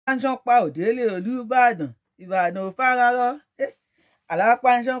Alápánṣánpá òdélé Olúbàdàn, Ìbàdàn ò fararọ.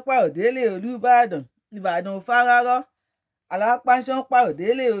 Alápánṣánpá òdélé Olúbàdàn, Ìbàdàn ò fararọ. Alápánṣánpá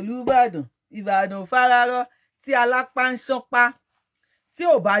òdélé Olúbàdàn, Ìbàdàn ò fararọ. Tí alápánṣánpá tí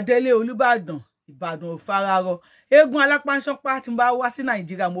ò bá délé Olúbàdàn, Ìbàdàn ò fararọ. Eégún alápánṣánpá tí n bá wá sí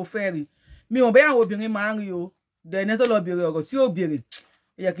Nàìjíríà mo fẹ́ rí. Mi ò bẹ́ẹ̀ àwọn obìnrin máa ń rí o. Dẹ̀ni tó lọ bèrè ọ̀rọ̀ tí ò bèrè.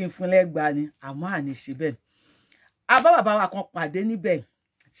 Ó yẹ kí n fún lẹ́gbàá ni, àmọ́ àní ṣe bẹ́ẹ̀. A bá bàbá wa kan pàdé níbẹ̀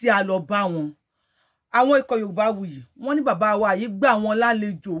tí a lọ bá wọn. Àwọn ikọ̀ Yorubawuyi, wọ́n ní bàbá wa yìí gbà wọ́n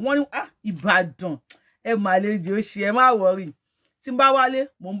lálejò. Wọ́n ní Ìbàdàn ẹ mà lejò ṣe ẹ má wọrí. Tí n bá wálé,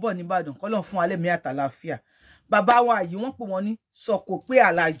 mò ń bọ̀ ní Ìbàdàn. Kọ́lọ́run fún wa lẹ́mí àtàlàáfíà. Bàbá wa yìí wọ́n pè wọ́n ní sọ̀kò pé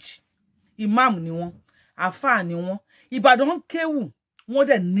alájì. Imam ni wọ́n, àfáà ni wọ́n. Ìbàdàn ń kéwù, wọ́n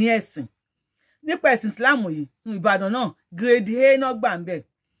dẹ̀ ní ẹ̀sìn. Nípa ẹ̀sìn Islam yìí, Ìbàdàn náà grade A náà gbà ń bẹ̀.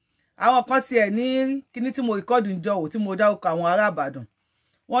 Àwọn kan tiẹ̀ ní kíní tí mo rìkọ́dù ń jọ wò tí mo dárúkọ àwọn ará Ìbàdàn.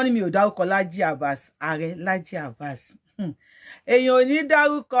 Wọ́n ní mi ò dárúkọ Lájí Abbas, ààrẹ Lájí Abbas. Èèyàn ò ní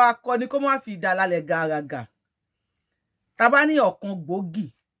dárúkọ akọni kó má fi ìdálálẹ̀ gàràgà. Tá bá ní ọ̀kan gbòógì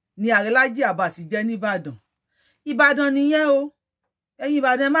ni ààrẹ Lájí Abbas jẹ́ ní Ìbàdàn. Ìbàdàn nìyẹn o. Ẹ̀yin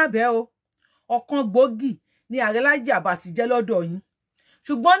Ìbàdàn ẹ má bẹ̀ o. Ọ̀kan gbòógì ni ààrẹ Lájí Abbas jẹ́ lọ́dọ̀ yín.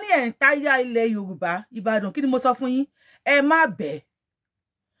 Ṣùgbọ́n ní ẹ̀ńtáyà ilẹ̀ Yorùbá, Ìbàdàn kí ni mo sọ fún yín? Ẹ má bẹ̀.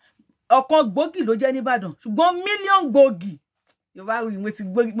 Ọ̀kan gbòógì ló jẹ́ ní Ìbàdàn, ṣùgbọ́n mílíọ̀n gbòógì. Yorubawuyi mo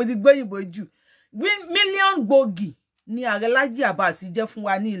ti gbóyìnbó jù. Mílíọ̀n gbòógì ni ààrẹ Lájí Abbas jẹ́ fún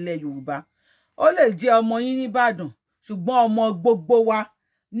wa ní ilẹ̀ Yorùbá. Ó lè jẹ́ ọmọ yín ní Ìbàdàn, ṣùgbọ́n ọmọ gbogbo wa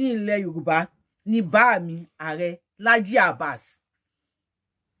ní ilẹ̀ Yorùbá ní bá mi ààrẹ Lájí Abbas.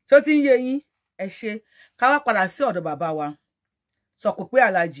 Tó ti ń yé yín, ẹ ṣe ká wá padà sí ọ̀dọ̀ bàbá wa. Sọ̀kò pé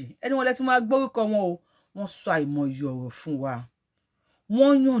alájì, ẹni wọn lẹ́tí máa gbórúkọ wọn o. Wọ́n sọ àìmọye ọ̀rọ̀ fún wa.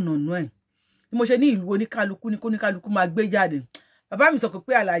 Wọ́n yànnàná ẹ̀. Bí mo ṣe ní ìlú oníkálukú ní kóníkálukú máa gbé jáde. Bàbá mi Sọ̀kò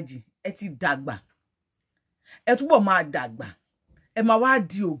pé alájì, ẹ ti dàgbà. Ẹ túbọ̀ máa dàgbà. Ẹ máa wá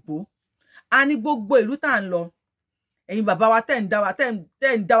di ògbó. A ní gbogbo ìlú tá ń lọ. Ẹ̀yin bàbá wa tẹ́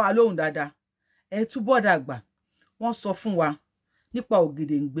ń dá wa lóhùn dáadáa. Ẹ túbọ̀ dàgbà. Wọ́n sọ fún wa nípa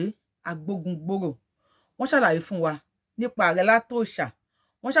Ògèdèngbé Agbógungbòrò. Wọ́n ṣàlàyé fún wa nípa ààrẹ Látòṣà.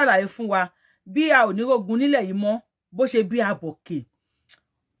 Wọ́n ṣàlàyé fún wa bí a ò ní rógun nílẹ̀ yìí mọ́ bó ṣe bí Aboke.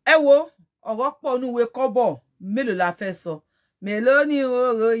 Ẹ wo ọ̀rọ̀ pọ̀ núwe kọ́bọ̀ mélòó la fẹ́ sọ. Mélòó ni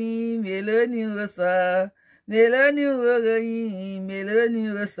ròyìn, mélòó ni ro sọ. Mélòó ni ròyìn, mélòó ni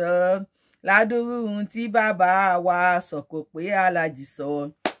ro sọ. Ládùúrú ohun tí bàbá wa Sọ̀kò pé alájì sọ.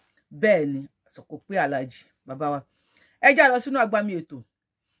 Bẹ́ẹ̀ ni Sọ̀kò pé alájì bàbá wa. Ẹ já lọ sínú agbami ètò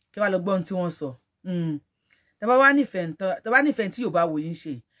kí wá lọ gbọ́ ohun tí wọ́n sọ. Tẹ́ bá wá nífẹ̀ẹ́ tí Yorubawuyi ń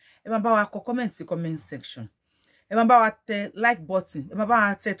ṣe, ẹ máa bá wa kọ comment sí comment section. Ẹ máa bá wa tẹ like button, ẹ máa bá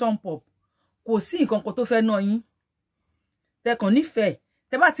wa tẹ thumb up. Kò sí nǹkan kan tó fẹ́ ná yín. Tẹ́ kàn nífẹ̀ẹ́,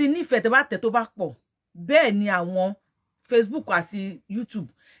 tẹ́ bá ti nífẹ̀ẹ́, tẹ́ bá tẹ̀ tó bá pọ̀. Bẹ́ẹ̀ ni àwọn Facebook àti YouTube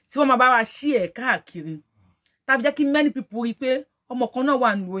tí wọ́n máa bá wa share káàkiri. Tá fi jẹ́ kí many people rí pé ọmọ kan náà wà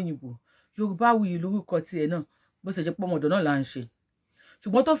ní òyìnbó. Yorubawuyi lórúkọ tiẹ̀ náà, bó ṣe jẹ́ pé ọmọdọ̀ náà là ń ṣe.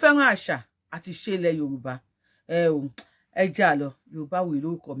 Ṣùgbọ́n tó fẹ́ràn àṣà àti ṣe ilẹ̀ Yorùbá. Ẹ já lọ, Yorubawuyi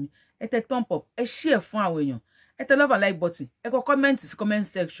lórúkọ mi. Ẹ tẹ thumb up, ẹ share fún àwọn èèyàn. Ẹ tẹ love and like button. Ẹ kọ comment sí comment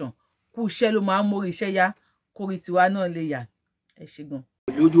section. Kú iṣẹ́ ló máa ń mórí iṣẹ́ yá, kórí tiwa náà lè yá. Ẹ ṣé gan.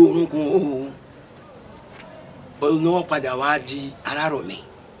 Lójú orúnkún òun náà padà wá di Alárọ̀mí.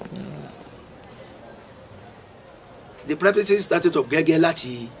 The practices started of gẹ́gẹ́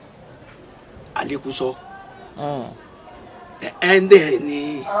láti Alekuso. Ẹ̀ndẹ̀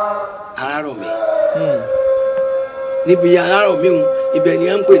ni Alárọ̀mí. Níbi Alárọ̀mí ibẹ̀ ni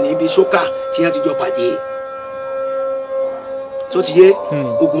à ń pè ní ibi sókà tí wọ́n ti jọ pàdé. Tó ti yé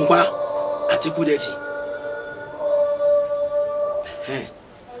Ògúnpá àti Kúdẹ̀tì.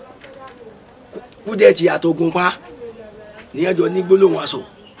 Kúdẹ̀tì àti Ògúnpá ní ẹjọ́ ní gbólóhùn aṣọ.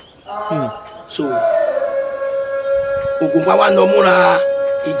 So Ògúnpá wá lọ múra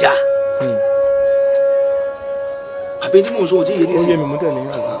ìjà. Àbí tí mò ń sọ òtí yé ní sí.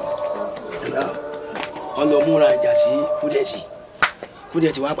 Ọlọ múra ìjà sí Kúdẹ̀tì.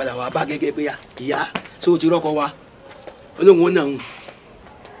 Kúdẹ̀tì wá padà wá bá gẹ́gẹ́ pé ìyá tó ti rọ́kọ wa. Olóhùn náà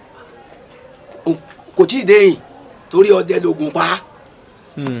kò tí ì déyìn torí ọdẹ l'Ògúnpá.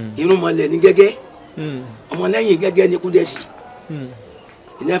 Irun mọlẹ̀ ní gẹ́gẹ́. Ọmọlẹ́yìn gẹ́gẹ́ ní Kúdẹ̀tì.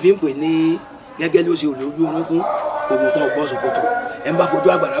 Ìní àfi ń pè ní gẹ́gẹ́ ló ṣe olójú orúnkún Ògúnpá ọgbọ́n ṣòkòtò. Ẹ ń bá fojú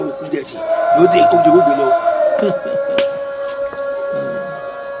àgbàrá wo Kúdẹ̀tì yóò dé ògbé lọ.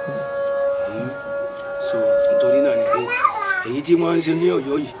 So nítorí náà ni pé èyí tí wọ́n ń ṣe ní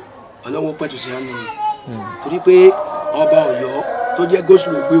Ọ̀yọ́ yìí Ọlọ́run pẹ̀tù sí àánú ni. Torí pé ọba Ọ̀yọ́ tó jẹ́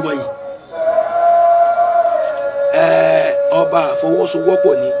gosùlù gbé wọn yìí ọba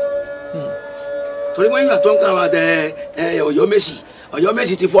àfọwọ́sowọ́pọ̀ ni torí wọ́n yìnbọn tó ń kàn wá Ọ̀yọ́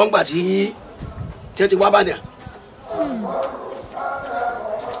Mèsì ti fọ́ ńgbà tí ti wá Ìbàdàn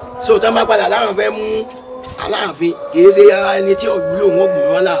so tó máa padà láwọn fẹ́ mú Aláàfin kì í ṣe ẹni tí òwúlò wọn gbùn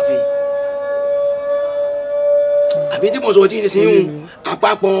wọn láàfin àbí tí mo sọ tí ní sí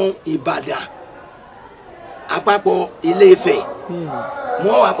àpapọ̀ Ìbàdàn àpapọ̀ Ilé Ifẹ̀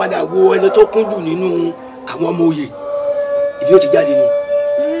wọ́n wá padà wo ẹni tó kúndù nínú àwọn ọmọ òye ibi ó ti jáde nù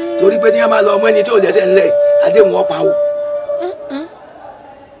torí pé tí wọ́n máa lọ ọmọ ẹni tí ò lẹ́sẹ̀ ńlẹ̀ adéhùn ọ̀pá o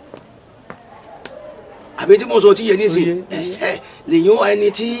àbí tí mo sọ tí yẹ nísìn lèyìn ẹni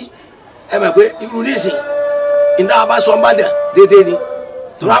tí ẹ mọ̀ pé irú nísìn ìdá bá sọ Ìbàdàn déédéé ni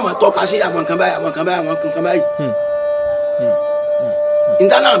torí àmọ́ tọ́ka sí àwọn nǹkan báyìí àwọn nǹkan báyìí àwọn nǹkan báyìí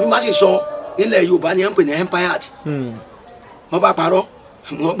ìdá náà fi má sì sọ nílẹ̀ Yorùbá ni wọ́n ń pè ní empire wọ́n bá parọ́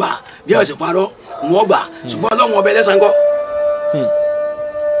wọ́n gbà bí ọ̀sẹ̀ parọ́ wọ́n gbà ṣùgbọ́n Ọlọ́run ọbẹ̀ lẹ́sàn-án kọ́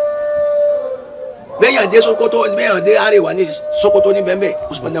bẹ́yàn dé Sokoto bẹ́yàn dé Arewa ní Sokoto ní bẹ́ẹ̀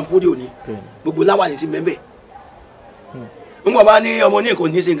Usman Dan Fodio ní gbogbo láwà ní sí bẹ́ẹ̀ nígbà bá ní ọmọ ní èkó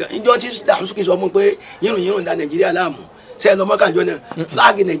ní sí nǹkan ìjọ tí Dàmsùkì sọ fún pé yírùn da Nàìjíríà láàmú sẹ́yìn lọ́mọ kàjọ náà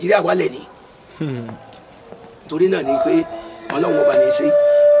fúláàgì Nàìjíríà wálẹ̀ ni torí náà ni pé Ọlọ́run ọba ní í ṣe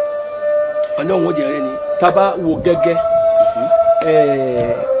Ọlọ́run ó jẹ́rẹ́ ni. tá bá wo gẹ́gẹ́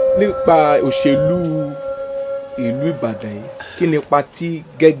nípa òṣèlú ìlú Ìbàdàn yìí kí ni ipa tí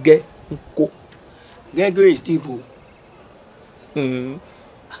gẹ́gẹ́ ń kó. Gẹ́gẹ́ ìdìbò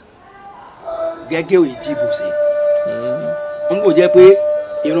gẹ́gẹ́ ìdìbò sí n kò jẹ́ pé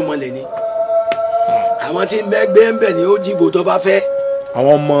irúnmọlẹ̀ ni àwọn tí ń bẹ́ gbé ń bẹ̀ ni ó dìbò tó bá fẹ́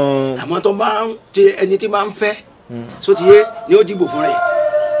àwọn tó bá ń ti ẹni tí máa ń fẹ́ sótìyé ni ó dìbò fún rẹ̀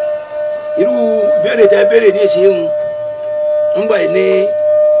irú béèrè tẹ béèrè ní ìsìn ń gbà ní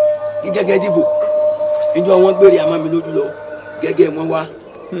gẹ́gẹ́ dìbò níjọ́ wọn gbére àmọ́ mi lójú lọ gẹ́gẹ́ wọn wá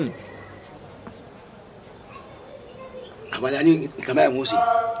àgbàdá ní nǹkan báyìí wọn ó ṣe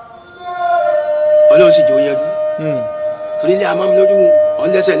Ọlọ́run sì jẹ́ ó yanjú torí ilé àmọ́ mi lójú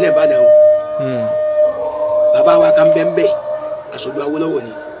ọ̀nlẹ́sẹ̀ ní Ìbàdàn o bàbá wa kan bẹ́ẹ̀ aṣojú Awólọ́wọ̀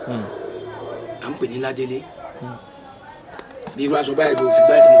ni à ń pè ní Ládélé bí irú aṣọ báyìí ló fi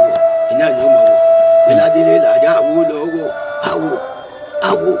báyìí tó mọ̀ wọ̀ iná ni ó mọ̀ wọ̀ pé Ládélé làjà Awólọ́wọ̀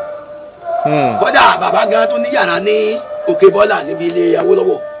àwò kódà bàbá gan tó ní yàrá ní Òkè Bọ́là níbi ilé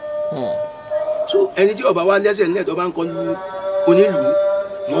Awólọ́wọ̀ so ẹni tí ọba wa lẹ́sẹ̀ nílẹ̀ tó bá ń kọlu onílùú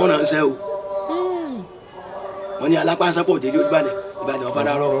wọn ránṣẹ́ o wọn ní alápánsánpọ̀ òdèlé Olúbàdàn Ìbàdàn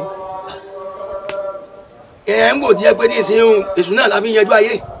ọ̀fadà rọ ń bò díẹ̀ pé ní ìsìn èṣù náà la fi yanjú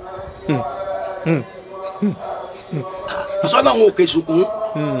ayé ọ̀sán náà wọn ò kè sùkún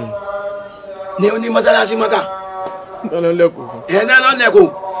ní oní mọ́sálásí Mọ́kà ẹ̀ náà lọ́ lẹ́kọ̀ọ́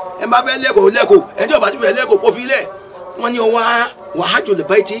ẹ̀ máa fẹ́ lẹ́kọ̀ọ́ ẹjọ́ bá ti fẹ́ lẹ́kọ̀ọ́ kó fi lẹ̀ wọ́n ní ọwọ́ wàhájú lè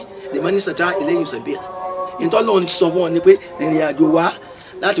báyìí tí lè máa ní sàtá eléyìí sàbíà ìtọ́lọ́ ń sọ fún ọ ní pé ìrìn àjò wa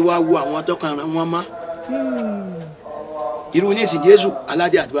láti wá wo àwọn atọ́kàn wọn má irú ní ìsìn Jésù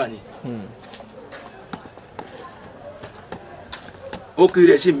aládé àdúrà ni ó kiri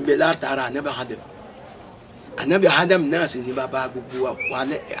rẹ̀ sì ń bẹ látara Ànábì Adam náà sì ní bàbá gbogbo wa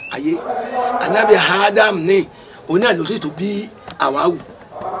ayé Ànábì Adam ní oní àlọ́ sì tó bí Àwáwù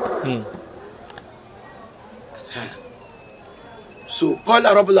so kọ́lá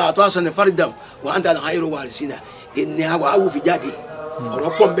rọ́bùlà àtọ́ àṣọ ní fárídàm wà á ń ta àyèrò wà sí náà ìní Àwáwù fi jáde ọ̀rọ̀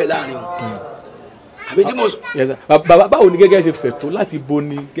pọ̀ ń bẹ láàrin o àbí tí mo sọ. bàbá báwo ni gẹ́gẹ́ ṣe fẹ̀ tó láti bo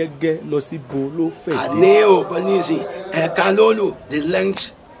ni gẹ́gẹ́ lọ sí bo ló fẹ̀ dé. àní ò bọ́ ní ìsìn ẹ̀ka ló lò the length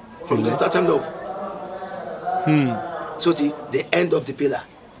from the starting of so the end of the pillar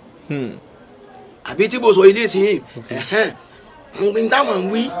àbí tí mo sọ ilé ìsìn n táwọn ń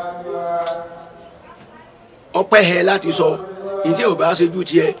wí ọpẹ́ ẹ̀ láti sọ ìdí ò bá ṣe ju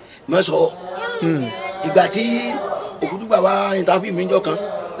tiẹ̀ mọ́ sọ ìgbà tí Ògúdùgbà wa interview mi jọ kan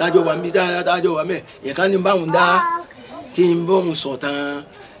lájọ wà mí dájọ wà mẹ yẹn ká ní báwọn dá kí n bọ́ọ̀mù sọ̀tàn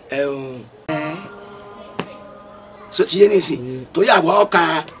so ti yé nìsín torí àwọn ọkà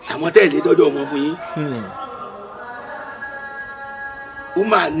àwọn tẹ̀lé dọ́jọ́ wọn fún yín ó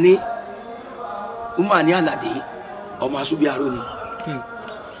mà ní Àlàdé ọmọ Asúbíàró ni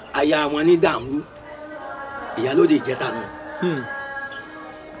aya wọn ní Dàǹrú Ìyálóde Ìjẹta nù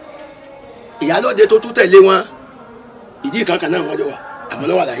Ìyálóde tó tún tẹ̀lé wọn ìdí kankan náà wọ́n jọ wà àmọ́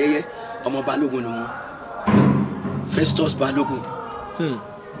lọ́wọ́ àlàyé ọmọ Balógun lòun Festus Balógun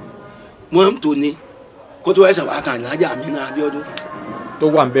wọ́n ń tò ní kó tó ẹsẹ̀ wá kan Alhaja Amina Abíọ́dún tó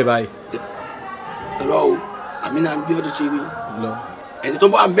wà ń bẹ báyìí ẹ̀rọ o Amina Abíọ́dún ti rí ẹni tó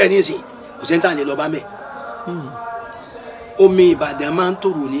bá ń bẹ nísìn kò sẹ́ńtà lè lọ bá mẹ́ omi Ìbàdàn máa ń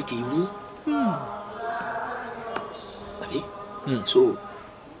tòrò ní kì í rú so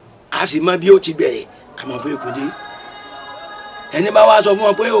a sì mọ bí ó ti bẹ̀rẹ̀ àmọ́ fún ìkúndé ẹni bá wá sọ fún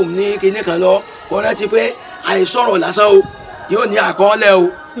wọn pé òun ní kinní kan lọ kó rántí pé àìsọ̀rọ̀ lásán o yóò ní àkọọ́lẹ̀ o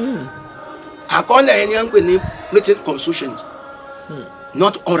àkọọ́lẹ̀ yẹn ni wọ́n ń pè ní written constitution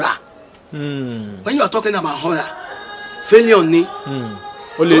not oral when you are talking about oral failure ni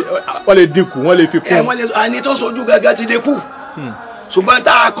wọ́n lè dínkù wọ́n lè fi kún ẹni tó sojú gẹ́gẹ́ ti lè kú ṣùgbọ́n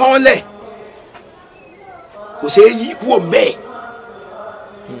tá a kọ́ọ́lẹ̀ kò ṣeé yí kúrò mẹ́ẹ̀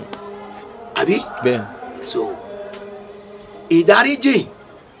àbí bẹ́ẹ̀ so ìdáríjì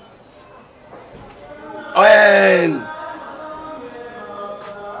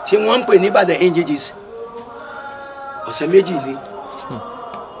tí wọ́n ń pè ní Ìbàdàn NGGs ọ̀sẹ̀ méjì ni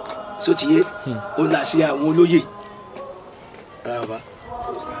so ti yé ó là sí àwọn olóyè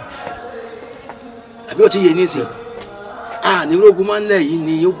àbí ó ti yé nísìnyí ànírógun máa ń lẹ̀ yìí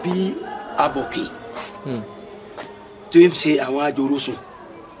ni ó bí Aboke tó ń ṣe àwọn àjòròsùn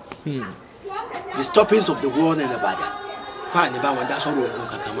the stoppings of the world in Ìbàdàn fáà ní báwọn dá sọ̀rọ̀ ogun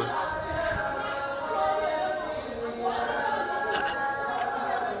kankan mọ́.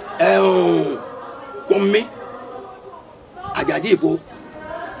 Kúnmi Àjàdí Ìpó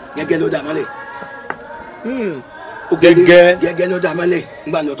gẹ́gẹ́ ló dá mọ́lẹ̀ gẹ́gẹ́ ló dá mọ́lẹ̀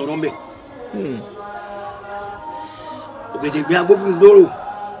ńgbà lọ tọrọ mbẹ Ògèdèngbé Agbófinró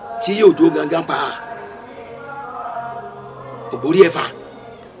tí yóò jó gangan pa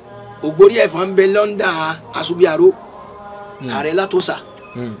Ògbórí Ẹ̀fà ń bẹ lọ́ndà Asubiaro ààrẹ Látòsà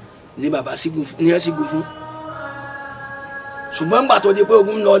ní bàbá ní ẹ sígun fún ṣùgbọ́n gbà tó di pé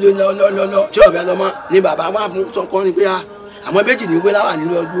ogun lọ tí ọ̀bẹ lọ mọ́ ní bàbá wà fún sọ́kọ́ ni pé àwọn méjì ní gbé láwà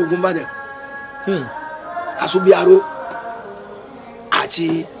nínú ọdún ogun bàdàn Asubiaro àti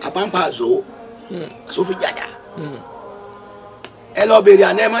Apampa-Azo Asòfìjàjà ẹ lọ bèrè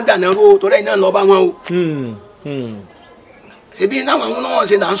àná ẹ má dànù ró torí ẹ náà lọ bá wọn o ṣebí náwọn àwọn náà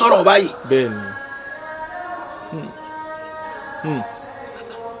ṣe là ń sọ̀rọ̀ báyìí. bẹ́ẹ̀ni.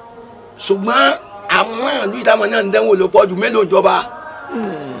 ṣùgbọ́n àwọn ìlú ìtàwọn náà ń dẹ́wọ̀n ló pọ̀ jù mélòó ìjọba.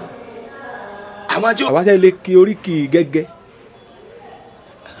 àwọn tí ó. àwa ṣe lè kí oríkì gẹ́gẹ́.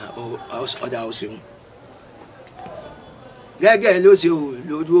 ọjà ò ṣeun gẹ́gẹ́ ló ṣe ò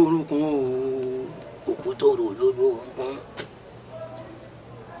lójú orúnkún òkú tó rò lójú orúnkún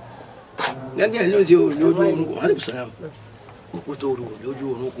gẹ́gẹ́ ló ṣe ò lójú orúnkún òkú tó rò lójú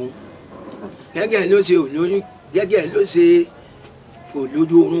orúnkún gẹ́gẹ́ ló ṣe ò lójú gẹ́gẹ́ ló ṣe kò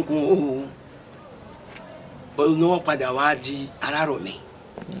lójú orúnkún òun ni wọ́n padà wá di Alárọ̀mí.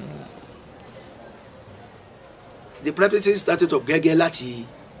 The practicing status of gẹ́gẹ́ láti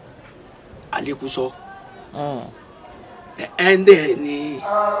Alekuso ẹ̀ẹ́dẹ̀ ní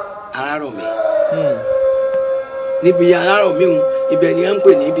Alárọ̀mí níbi Alárọ̀mí ibẹ̀ ni wọ́n ń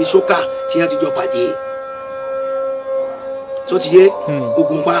pè ní ibi sókà tí wọ́n ti jọ pàdé tó ti yé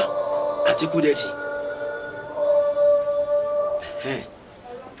Ògúnpá àti Kúdẹ̀tì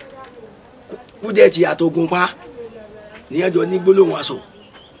Kúdẹ̀tì àti Ògúnpá ní ẹjọ́ ní gbólóhùn aṣọ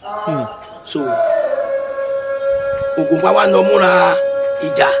so Ògúnpá wa lọ múra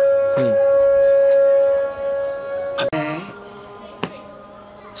ìjà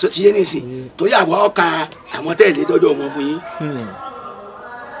so ti yé nìsín torí àwọn ọkà àwọn tẹ̀lé dọ́dọ̀ ọmọ fún yín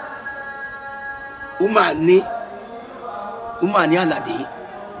Uma ní Àlàdé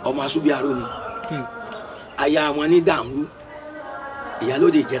ọmọ Asubiaro ni aya wọn ní Dàmú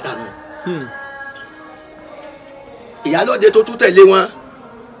Ìyálóde Ìjẹta nù Ìyálóde tó tún tẹ̀lé wọn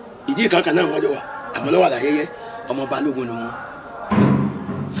ìdí kankan náà wọ́n jọ wà àmọ́ lọ́wọ́ àlàyé ọmọ Balógun ni wọn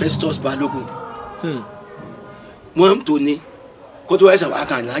Festus Balógun wọn tó ní kó tó ẹsẹ̀ wàá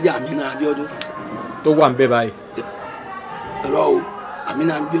kàn lájà Amina Abíọ́dún tó wà ń bẹ báyìí ẹ̀rọ o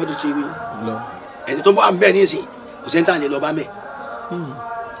Amina Abíọ́dún ti rí ẹni tó bá ń bẹ ní ìsìn kò sẹ́ńtà lè lọ bá mẹ́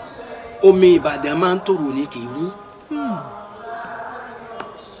omi Ìbàdàn máa ń tòrò ní kì í rú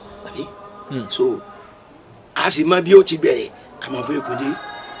àbí so a sì mọ bí ó ti bẹ̀rẹ̀ àmọ́ fún ìkúndé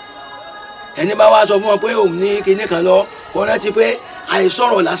ẹni bá wá sọ fún ọ pé òun ní kinní kan lọ kó rántí pé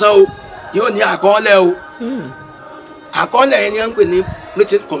àìsọ̀rọ̀ lásán o yóò ní àkọọ́lẹ̀ o àkọọ́lẹ̀ yẹn ni wọ́n ń pè ní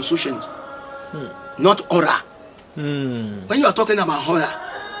written constitution not oral when you are talking about oral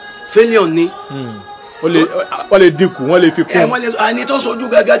failure ni. wọ́n lè dínkù wọ́n lè fi kún. ẹni tó sojú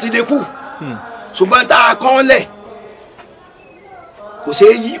gẹ́gẹ́ ti lè kú ṣùgbọ́n tá a kọ́ lẹ̀ kò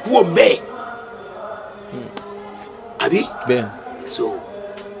ṣeé yí kúrò mẹ́ẹ̀ àbí. bẹ́ẹ̀. so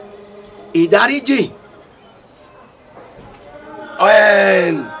ìdáríjì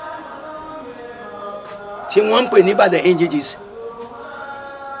tí wọ́n ń pè ní Ìbàdàn NGGs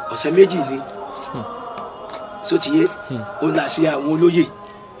ọ̀sẹ̀ méjì ni so ti yé ó là sí àwọn olóyè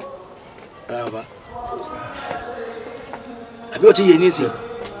àbí ó ti yé nísìn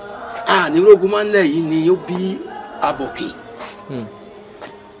ní rogun máa ń lẹ̀ yìí ni ó bí Aboke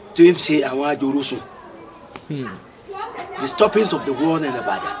tó ń ṣe àwọn ajorosun the stoppings of the world in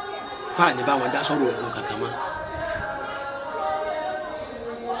Ibadan fáà ní báwọn dá sọ̀rọ̀ ogun kankan mọ́.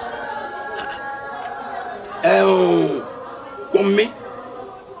 Kúnmi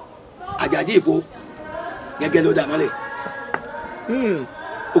Àjàdí Ìpó gẹ́gẹ́ ló dá mọ́lẹ̀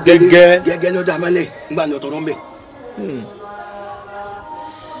gẹ́gẹ́ ló dá mọ́lẹ̀ nígbà ní ọ̀tọ̀rọ̀ ń bẹ̀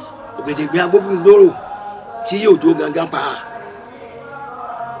Ògèdèngbé agbófinró tí yóò jó gangan pa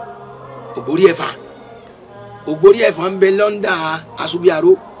Ògbórí Ẹ̀fà ń bẹ Lọ́ndà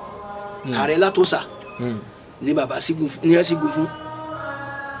Asubiaro ààrẹ Látòsà ní bàbá sígun fún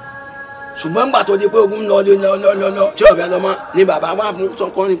ṣùgbọ́n gbà tó di pé ogun lọ tí ọ̀bẹ lọ mọ́ ni bàbá wà fún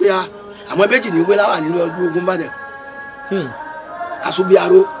sọ́kọ́ ni pé àwọn méjì ní wé láwà nínú ọdún ogun bàdẹ̀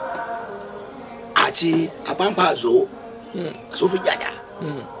Asubiaro àti Apampa Àzó Àsófìjàjà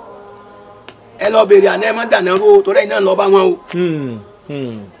ẹ lọ bèrè àná ẹ má dànù ró torí ẹ náà lọ bá wọn o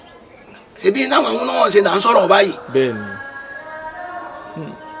ṣebí náà àwọn náà ṣe là ń sọ̀rọ̀ báyìí.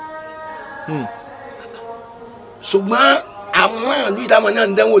 ṣùgbọ́n àwọn àlù ìtàwọn náà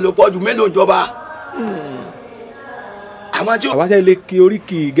ń dánwò ló pọ̀ ju mélòó ìjọba. àwọn tí. àwa ṣe lè kí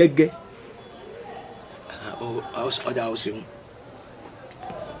oríkì gẹ́gẹ́. ọjà ò ṣeun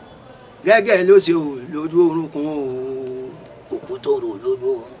gẹ́gẹ́ ló ṣe ò lójú orúnkún òkú tó rò lójú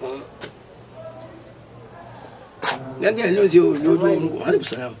orúnkún gẹ́gẹ́ ló ṣe ò lójú orúnkún wọ́n lè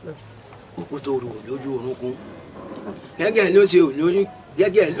sọ̀rọ̀ òkú tó rò lójú orúnkún gẹ́gẹ́ ló ṣe ò lójú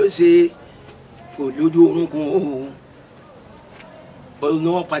gẹ́gẹ́ ló ṣe kò lójú orúnkún òun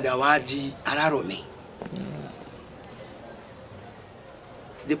náà padà wá di Alárọ̀mí.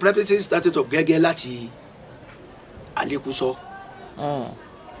 The practicing started of gẹ́gẹ́ láti Alekuso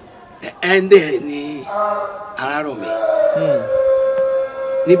ẹ̀ẹ́dẹ̀ ní Alárọ̀mí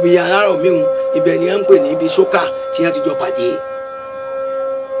níbi Alárọ̀mí ibẹ̀ ni à ń pè ní ibi sókà tí wọ́n ti jọ pàdé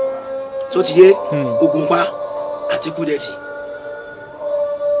tó ti yé Ògúnpá àti Kúdẹ̀tì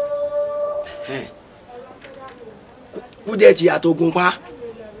Kúdẹ̀tì àti Ògúnpá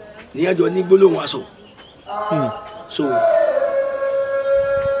ní ẹjọ́ ní gbólóhùn aṣọ so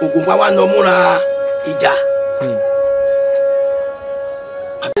Ògúnpá wa lọ múra ìjà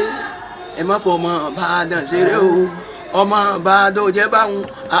ẹ má fọ ọmọ Ìbàdàn ṣeré o ọmọ Ìbàdàn jẹ́ báwọn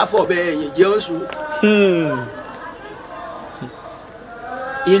àfọ̀bẹ̀yìn jẹ́ oṣù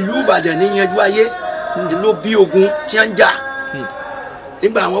ìlú Ìbàdàn ní yanjú ayé ló bí ogun tí wọ́n ń jà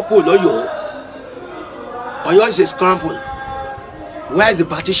nígbà wọn kò lọ́yọ̀ọ́ Ọ̀yọ́ is a scramble where is the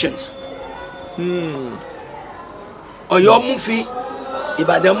partitions Ọ̀yọ́ mú fi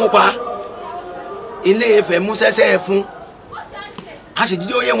Ìbàdàn mú pa Ilé Ifẹ̀ mú sẹ́sẹ́ fún a sì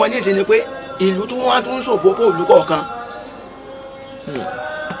dídí oyé wọn ní ìsinmi pé ìlú tí wọ́n tún ń ṣòfófó ìlú kọ̀ọ̀kan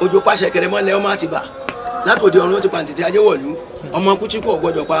ojú pàṣẹ kẹrẹmọ́lẹ̀ ọmọ Àtìbà látòdì ọ̀run ti pàǹtẹ̀tẹ̀ ajéwọ̀lú ọmọ kúchíkù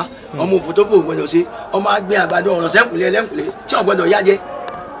ọ̀gbọ́dọ̀ pa ọmọ òfótófó ọ̀gbọ́dọ̀ sí ọmọ agbẹ́ àgbàdo ọ̀rọ̀ sẹ́ńkùlé ẹlẹ́ńkùlé tí ọ̀gbọ́dọ̀ yájẹ́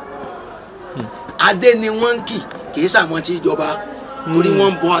adé ni wọ́n ń kì í sàwọn tí ìjọba torí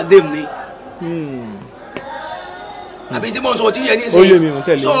wọ́n ń bọ adé mi àbí tí mo sọ tí yẹ ní ìsìn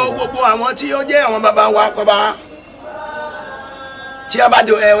so gbogbo àwọn tí ó jẹ́ àwọn bàbá wa bàbá tí a bá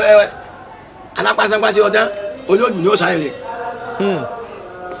do alápánsánpá sí ọdán olóòdù ni ó sáré rẹ̀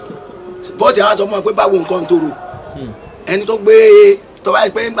bọ́ọ̀tì àwọn sọ fún wa pé báwo nǹkan tó rò ẹni tó gbé tó bá yẹ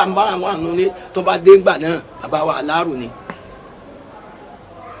pé ń gbà ń bá àwọn àánú ní tó bá dé ńgbà náà bàbá wa aláàrò ni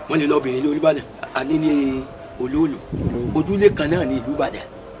wọ́n lè lọ obìnrin ní Olúbàdàn àní ní Olóòlù ojúlé kan náà ní ìlú Ìbàdàn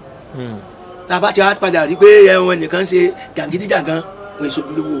tá a bá ti wá padà rí pé ẹwọn nìkan ṣe jàǹgídíjàgan wọn èso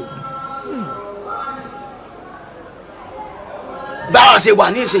dúró báwa ṣe wà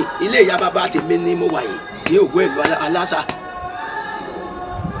nísìn ilé ìyá bàbá tèmi ni mo wà yìí ní Ògùn ìlú Aláṣà.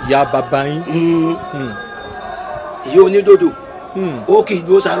 ìyá bàbá yín. ìyá onídòdò ó kì í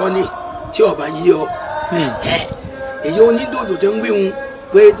dúró sarọ ní tí ọba yí ọ ìyá onídòdò tó ń gbéhùn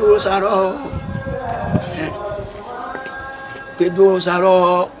pé dúró sarọ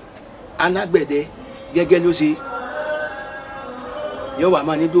alágbẹ̀dẹ gẹ́gẹ́ ló ṣe yóò wà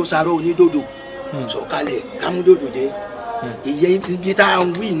máa ní dúró sarọ onídòdò sọ̀kalẹ̀ kámúdòdò dé ìyẹn ibi tá à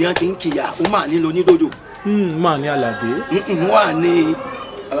ń wí ni wọn ti ń kìyà ó máa ní lónídòdò. máa ní Àlàdé. wọn à ní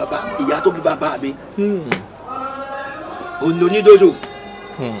bàbá ìyá tó bí bàbá mi òun lónídòdò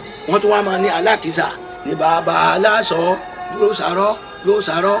wọn tún wá máa ní Alákìsà ní bàbá aláṣọ dúró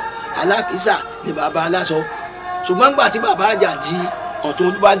sarọ Alákìsà ní bàbá aláṣọ ṣùgbọ́n nígbà tí bàbá Àjàdí Ọ̀tún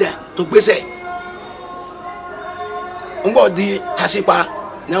Olúbàdàn tó gbéṣẹ̀ ń bọ̀ di àṣìpa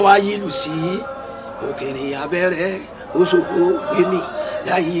náà wá yí lù sí òkèrè abẹ́rẹ́ oṣooṣo gbẹmí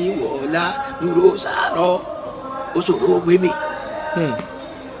láyé wọlá dúró sàárọ ó ṣòro gbé mi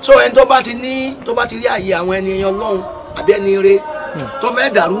so ẹni tó bá ti rí àyè àwọn ẹni Ọlọ́run àbí ẹni ire tó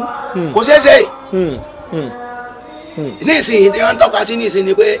fẹ́ dàrú kò ṣeé ṣe ní ìsìn tí wọ́n ń tọ́ka sí ní ìsìn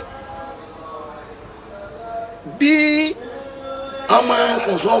ni pé bí ọmọ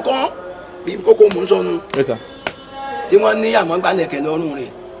kùnsán kan bí kókó mò ń sọnù tí wọ́n ní àmọ́ gbálẹ̀kẹ̀ lọ́rùn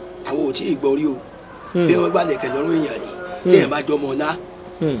rẹ̀ àwọn ò tí ì gbọ́ rí o bí wọ́n gbálẹ̀kẹ̀ lọ́rùn èèyàn rí tí èèyàn bá jọmọ ọ̀la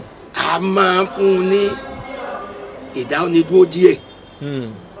a máa fún un ní ìdánidúró díẹ̀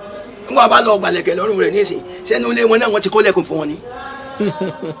nígbà bá lọ gbálẹ̀kẹ̀ lọ́rùn rẹ̀ nísìn sẹ́nu ilé wọn náà wọ́n ti kó lẹ́kùn fún wọn ni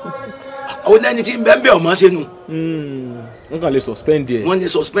ó lẹ́ni tí ń bẹ́ẹ̀ bẹ́ẹ̀ ọ̀mọ́ sínú. wọ́n kàn lè suspend ẹ̀. wọ́n lè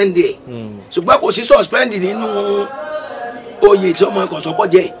suspend ẹ̀ ṣùgbọ́n kò sí suspend nínú oyè tí ọmọ ìkọ̀sọ́kọ́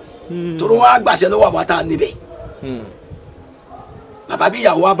jẹ́ torí wọ́n á gbàṣẹ lọ́wọ́ àwọn tá a níbẹ̀. bàbá bí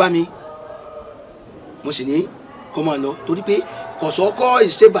ìyàwó wa bá mi mo sì ní kó máa lọ torí pé kọ̀sọ́kọ́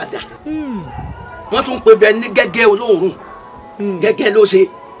ìṣèbàdà wọ́n tún pe bẹ́ẹ̀ ní gẹ́gẹ́ olóòórùn gẹ́gẹ́ ló ṣe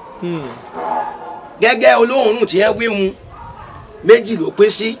gẹ́gẹ́ olóòórùn tí ẹ wíhun méjì ló pín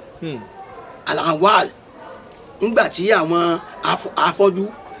sí alawal ńgbà tí àwọn afọ́jú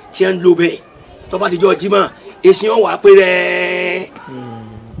tí ń lo bẹ́ẹ̀ tó bá ti jọ jímọ̀ èsì wọn wà pé rẹ̀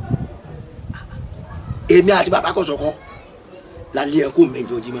èmi àti bàbá Kọ̀sọ̀kọ́ la lé ẹ̀kọ́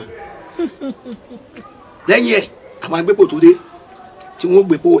mẹ́jọ jímọ̀ lẹ́yìn ẹ̀ àwọn agbépo tó dé tí wọ́n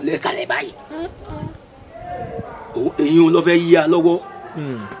gbépo lẹ́ẹ̀kalẹ̀ báyìí èyí wọn lọ fẹ́ yí a lọ́wọ́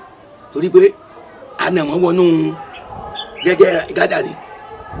torí pé àna wọn wọnú gẹ́gẹ́ gádà ni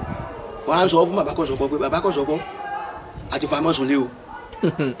wọ́n á sọ fún bàbá Kọ̀sọ̀kọ́ pé bàbá Kọ̀sọ̀kọ́ àti famọ́sùn lé o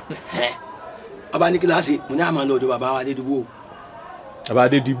ọba ní kíláàsì mo ní àmọ́ lọ́dọ̀ bàbá Adédìbú o. bàbá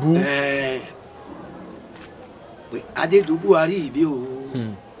Adédìbú. pé Adédìbú arí ìbí o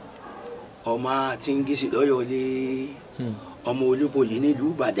ọmọ àti ngísì lọ́yọ̀ọ́lé ọmọ Olúbòyè nílùú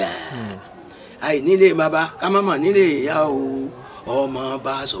Ìbàdàn àìnílé bàbá kámámà nílé ìyá o ọmọ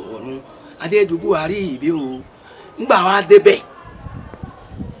bá sọ̀rọ̀ Adédìbú arí ìbí o ńgbà wa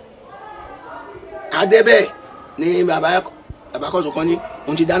adébẹ̀ ní bàbá Kọ̀sọ̀kọ́ ní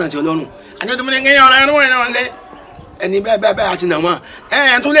òun ti dáná ti Ọlọ́run àjọyọ̀ ní kí ọ̀rọ̀ ẹnu ẹ̀rọ ńlẹ̀ ẹni bẹ́ẹ̀ àti nà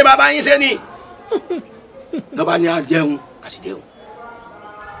wọ́n tún lé bàbá yín sẹ́ni lọ́ba ní àjẹun àti jẹun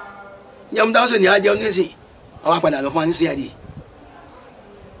jẹun dáhùn sí ní àjẹun nísìn ọwọ́ apàdà lọ fún wa ní sí àdì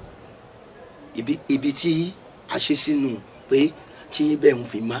ibi tí a ṣe sínú pé tí bẹ́ẹ̀ ń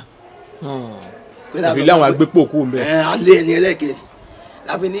fi má. ìbí láwọn agbépò kú mbẹ. alẹ́ ẹni ẹlẹ́kẹ̀ẹ́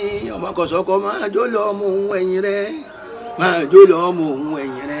láfi ní ọmọ Kọ̀sọ̀kọ́ máa jó lọ ọmọ òun ẹ̀yìn rẹ máa jó lọ ọmọ òun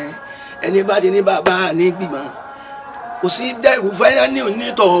ẹ̀yìn rẹ ẹni bá ti ní bàbá ní gbìmọ̀ kò sí dẹ́rù fẹ́rẹ́ ní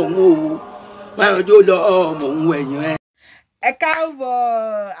onítọ̀ òun o máa jó lọ ọmọ òun ẹ̀yìn rẹ. ẹ káàbọ̀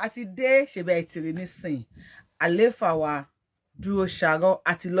àti dé ṣèbẹ̀ ìtìrì nísìn àléfà wa dúró ṣàrọ̀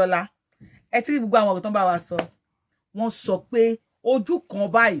àti lọ́lá ẹ tí gbogbo àwọn ọ̀rọ̀ tó ń bá wa sọ wọ́n sọ pé ojú kan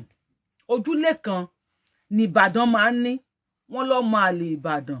báyìí ojúlé kan ní Ìbàdàn máa ń ní wọ́n lọ máa lè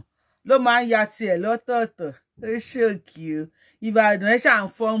Ìbàdàn ló máa ń ya tiẹ̀ lọ́tọ̀ọ̀tọ̀ ó ṣòkì o Ìbàdàn ẹ ṣáà ń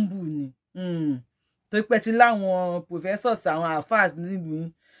fọ́ǹbù ni tó pẹ́ tí láwọn professors àwọn àfáà nílùú yín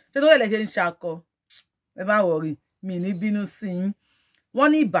ṣé tó lè ṣe ń ṣakọ ẹ má wọrí mi ní bínú sí yín wọ́n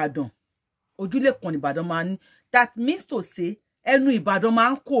ní Ìbàdàn ojúlé kan ní Ìbàdàn máa ń ní that means to say ẹnu Ìbàdàn máa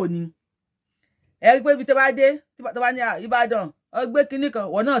ń kò ní ẹ rí pé ibi tó bá dé tó bá ní Ìbàdàn ọgbẹ́ kinní kan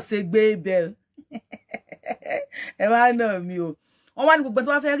wọ́n náà ṣe gbé bẹ́ẹ̀ ẹ máa nà mí o wọ́n wá ní gbogbo tó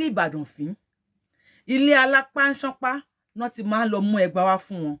bá fẹ́ rí Ìbàdàn fín ilé alápánṣánpá náà ti máa ń lọ mú ẹgbàá wá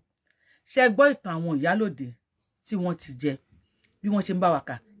fún wọn ṣe gbọ́ ìtàn àwọn ìyálòde tí wọ́n ti jẹ bí wọ́n ṣe ń bá wa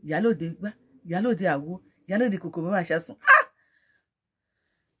kà ìyálòde gbá ìyálòde àwo ìyálòde kòkò bá wà ṣàsùn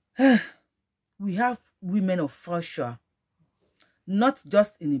we have women of culture not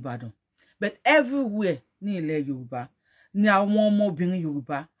just in Ìbàdàn but everywhere ní ilẹ̀ Yorùbá ní àwọn ọmọbìnrin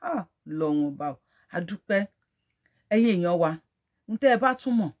Yorùbá lọ wọn bá adúpẹ́ ẹ̀yin èèyàn wa ń tẹ́ ẹ bá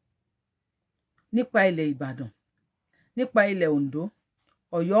túmọ̀ nípa ilẹ̀ Ìbàdàn nípa ilẹ̀ Oǹdó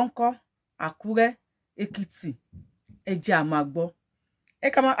Ọ̀yọ́ ńkọ́ Àkúrẹ́ Èkìtì ẹ jẹ́ a máa gbọ́ ẹ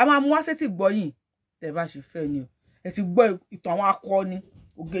ká a máa mú wá sétí gbọ́yìn tẹ́ bá ṣe fẹ́ ni o ẹ ti gbọ́ ìtàn àwọn akọni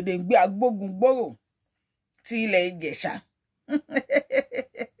Ògèdèngbé agbógun gbòòrò ti ilẹ̀ Ìjẹ̀ṣà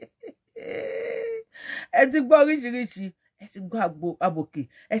ẹ ti gbọ́ oríṣiríṣi ẹ ti gbọ́ Aboke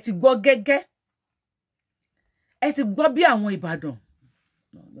ẹ ti gbọ́ gẹ́gẹ́ ẹ ti gbọ́ bí àwọn Ìbàdàn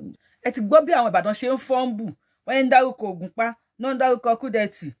ṣe ń fọ́ǹbù wọ́n ń dárúkọ Ògùnpá náà ń dárúkọ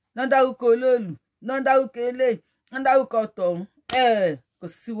Kúdẹ̀tì náà ń dárúkọ Olóòlù náà ń dárúkọ eléyìí náà ń dárúkọ tọ̀hún kò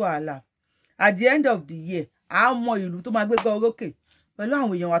sí wàhálà at the end of the year a mọ ìlú tó máa gbégbá orókè pẹ̀lú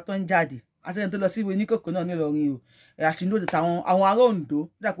àwọn èèyàn wa tó ń jáde àti ẹni tó lọ sí ìwé oníkòkò náà nílọrin o àṣìndòdò táwọn àwọn ará Oǹdó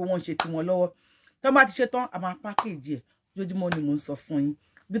dà pé wọ́n ń ṣe tiwọn lọ́wọ́ tó bá ti ṣe tán a máa package ẹ̀ lójoojúmọ́ ni mò ń sọ fún yín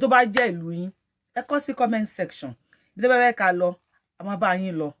bí tó bá jẹ́ ìlú yín ẹ kọ sí comment section bí tó bá fẹ́ ká lọ a máa bá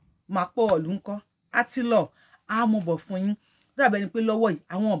yín lọ máa pọ̀ ọ̀lú ńkọ́ á ti lọ á mú bọ̀ fún yín dàbẹ̀ ni pé lọ́wọ́ yìí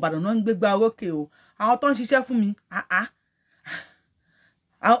àwọn Ìbàdàn náà ń gbégbá orókè o àwọn tó ń ṣiṣẹ́ fún mi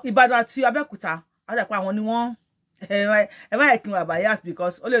Ìbàdàn àti Abẹ́òkúta àdàpọ̀ àwọn ni wọ́n ẹ má yẹ kí n wà bias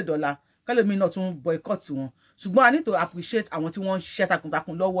because ó lè dọ̀la kẹ́lòmíì náà tún boycott wọn ṣùgbọ́n I need to appreciate àwọn tí wọ́n ń ṣiṣẹ́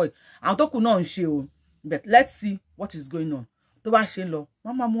takuntakun lọ́wọ́ yìí àwọn tó kù náà ń ṣe o but let's see what is going on tó bá ṣe lọ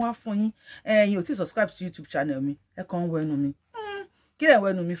wọ́n máa mú wá fún yín ẹ̀yin ò tí subscribe sí YouTube channel mi ẹ kàn ń wọ ẹnu mi kí lẹ̀ ń wọ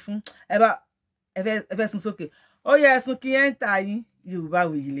ẹnu mi fún ẹ fẹ́ sun sókè ó yẹ ẹ̀sùn kí ẹ ń ta yín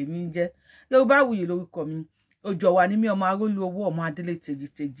Yorubawuyi lèmi ń jẹ́ Yorubawuyi lórúkọ mi ojú ọ̀wà ni mí ọmọ arólú owó ọmọ adélé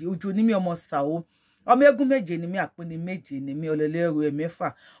tèjìtèjì ojú ni mí ọmọ sàó ọmọ eégún méje ni mí àpíní méje ni mí ọlẹ́lẹ́rù ẹ̀mẹ́fà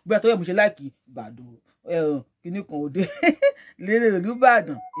bí àtọ́yẹ̀ mo ṣe láìkì Ìbàdàn kìíní kan òde lérè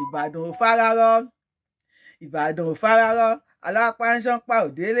Olúbàdàn Ìbàdàn ò fararọ Ìbàdàn ò fararọ alápánṣánpá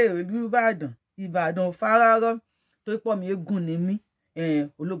òdélé Olúbàdàn Ìbàdàn ò fararọ tó pọ̀ mi eégún ni mí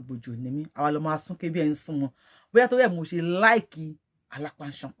olóògbòjò ni mí àwa lọ máa sún kébí ẹ̀ ń sún wọn bóyá tó yẹ mo ṣe láìkì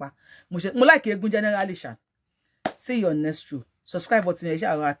alápánṣánpá mo láìkì eégún generally ṣá. See you on next show. Subscribe button ẹ ṣe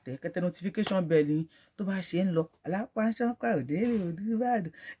àrò àtẹ kẹtẹ notification bell yín tó bá ṣe ń lọ alápánṣánpá òdélé Olúbàdàn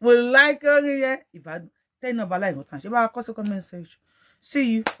mo like orin yẹn Ìbàdàn tẹ́yìn náà bá láì nǹkan tán ṣe bá kọ́ sí comment section. See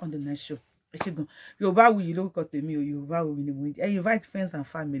you on the next show. Ẹ ṣé gan. Yorubawuyi lórúkọ tèmi o Yorubawuyi ni mo ń jẹ́. Ẹ invite friends and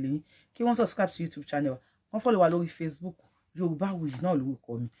family yín kí wọ́n subscribe sí YouTube channel wọ́n follow wa lórí Facebook Yorubawuyi náà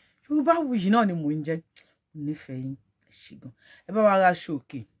lórúkọ mi Yorubawuyi náà ni mo ń jẹ́. Nífẹ̀ẹ́ yín ẹ ṣé gan. Ẹ bá wa ra aṣọ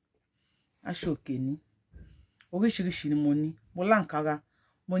òkè ní oríṣiríṣi ni mo ní mo láǹkárá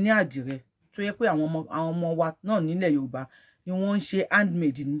mo ní àdìrẹ tó yẹ pé àwọn ọmọ wa náà nílẹ̀ Yorùbá ni wọ́n ń ṣe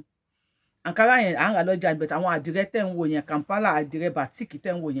handmade ni àǹkárá yẹn à ń rà lọ́jà but àwọn àdìrẹ tẹ́ ń wò yẹn Kampala àdìrẹ batik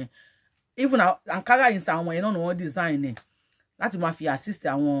tẹ́ ń wò yẹn even àǹkárá yẹn sa àwọn yẹn náà ni wọ́n design ẹ̀ láti máa fi assist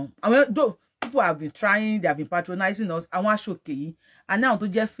àwọn though people have been trying they have been patronizing us àwọn aṣọ òkè yìí àní àwọn tó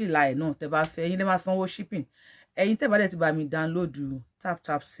jẹ́ fìlà ẹ̀ náà tẹ́ bá fẹ́ ẹ̀yin lè máa sanwó shipping ẹ̀yin tẹ́ bá dẹ̀ ti bá mi download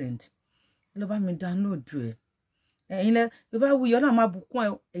tap send lọ bá mi download ẹ̀ ẹ̀yin lẹ Yorubawuyi Ọlọ́run máa bùkún ẹ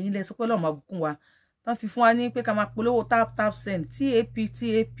ẹ̀yin lẹ sọ pé Ọlọ́run máa bùkún wa tán fi fún wa ní pé ká máa polówó tap send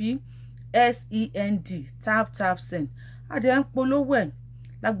tap send adé ń polówó ẹ̀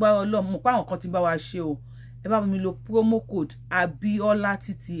lágbára Ọlọ́run mo pa àwọn kan tí bá wa ṣe o ẹ bá mi lo promo code Abiola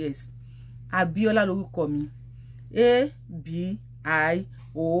TTS Abiola lórúkọ mi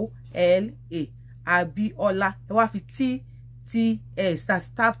ABIOLA Abiola ẹ wá fi TTS that's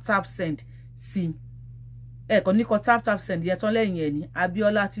tap send sí ẹ kàn ní kọ tap send yẹn tán lẹ́yìn ẹ̀ ní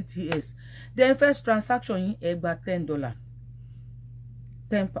Abiola TTS then first transaction yín ẹ gba $10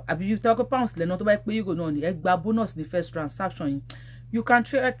 àbí £10 lẹ́nu tó bá pé euro náà ni ẹ gba bonus ní first transaction yín you can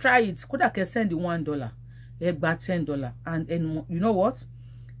try it kódà kẹ́ send $1 ẹ gba $10 and you know what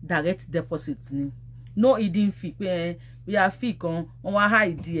direct deposit ni no hidden fee pé we are fee kan wọ́n wá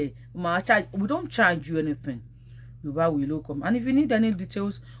hide ẹ̀ we don't charge you anything. Yorubawuyi will come. And if you need any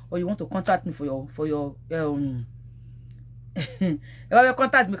details or you want to contact me for your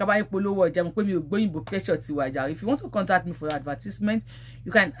contact me kaba polówó ọjà mo pé mi ò gbóyìnbó pressure ti wàjà. If you want to contact me for your advertisement,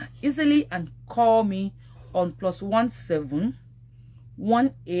 you can easily and call me on +17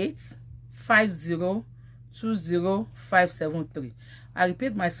 18 50 20 573. I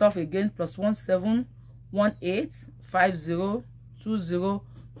repeat myself again, +17 18 50 20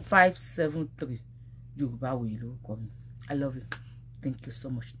 573. Yorubawuyi ló kọ mi. I love you. Thank you so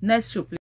much. Next show, please.